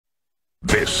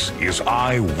This is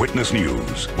Eyewitness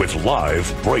News with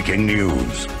live breaking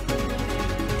news.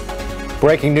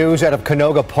 Breaking news out of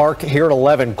Canoga Park here at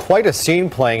 11. Quite a scene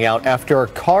playing out after a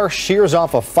car shears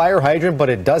off a fire hydrant, but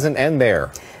it doesn't end there.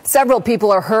 Several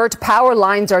people are hurt, power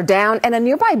lines are down, and a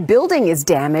nearby building is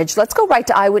damaged. Let's go right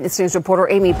to Eyewitness News reporter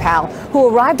Amy Powell,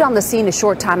 who arrived on the scene a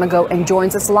short time ago and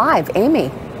joins us live. Amy.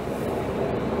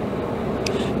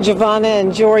 Giovanna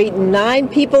and Jory, 9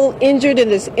 people injured in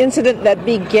this incident that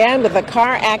began with a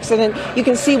car accident. You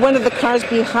can see one of the cars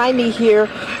behind me here.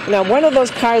 Now, one of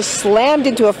those cars slammed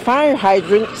into a fire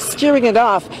hydrant, steering it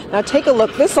off. Now, take a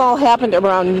look. This all happened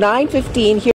around 9:15 here.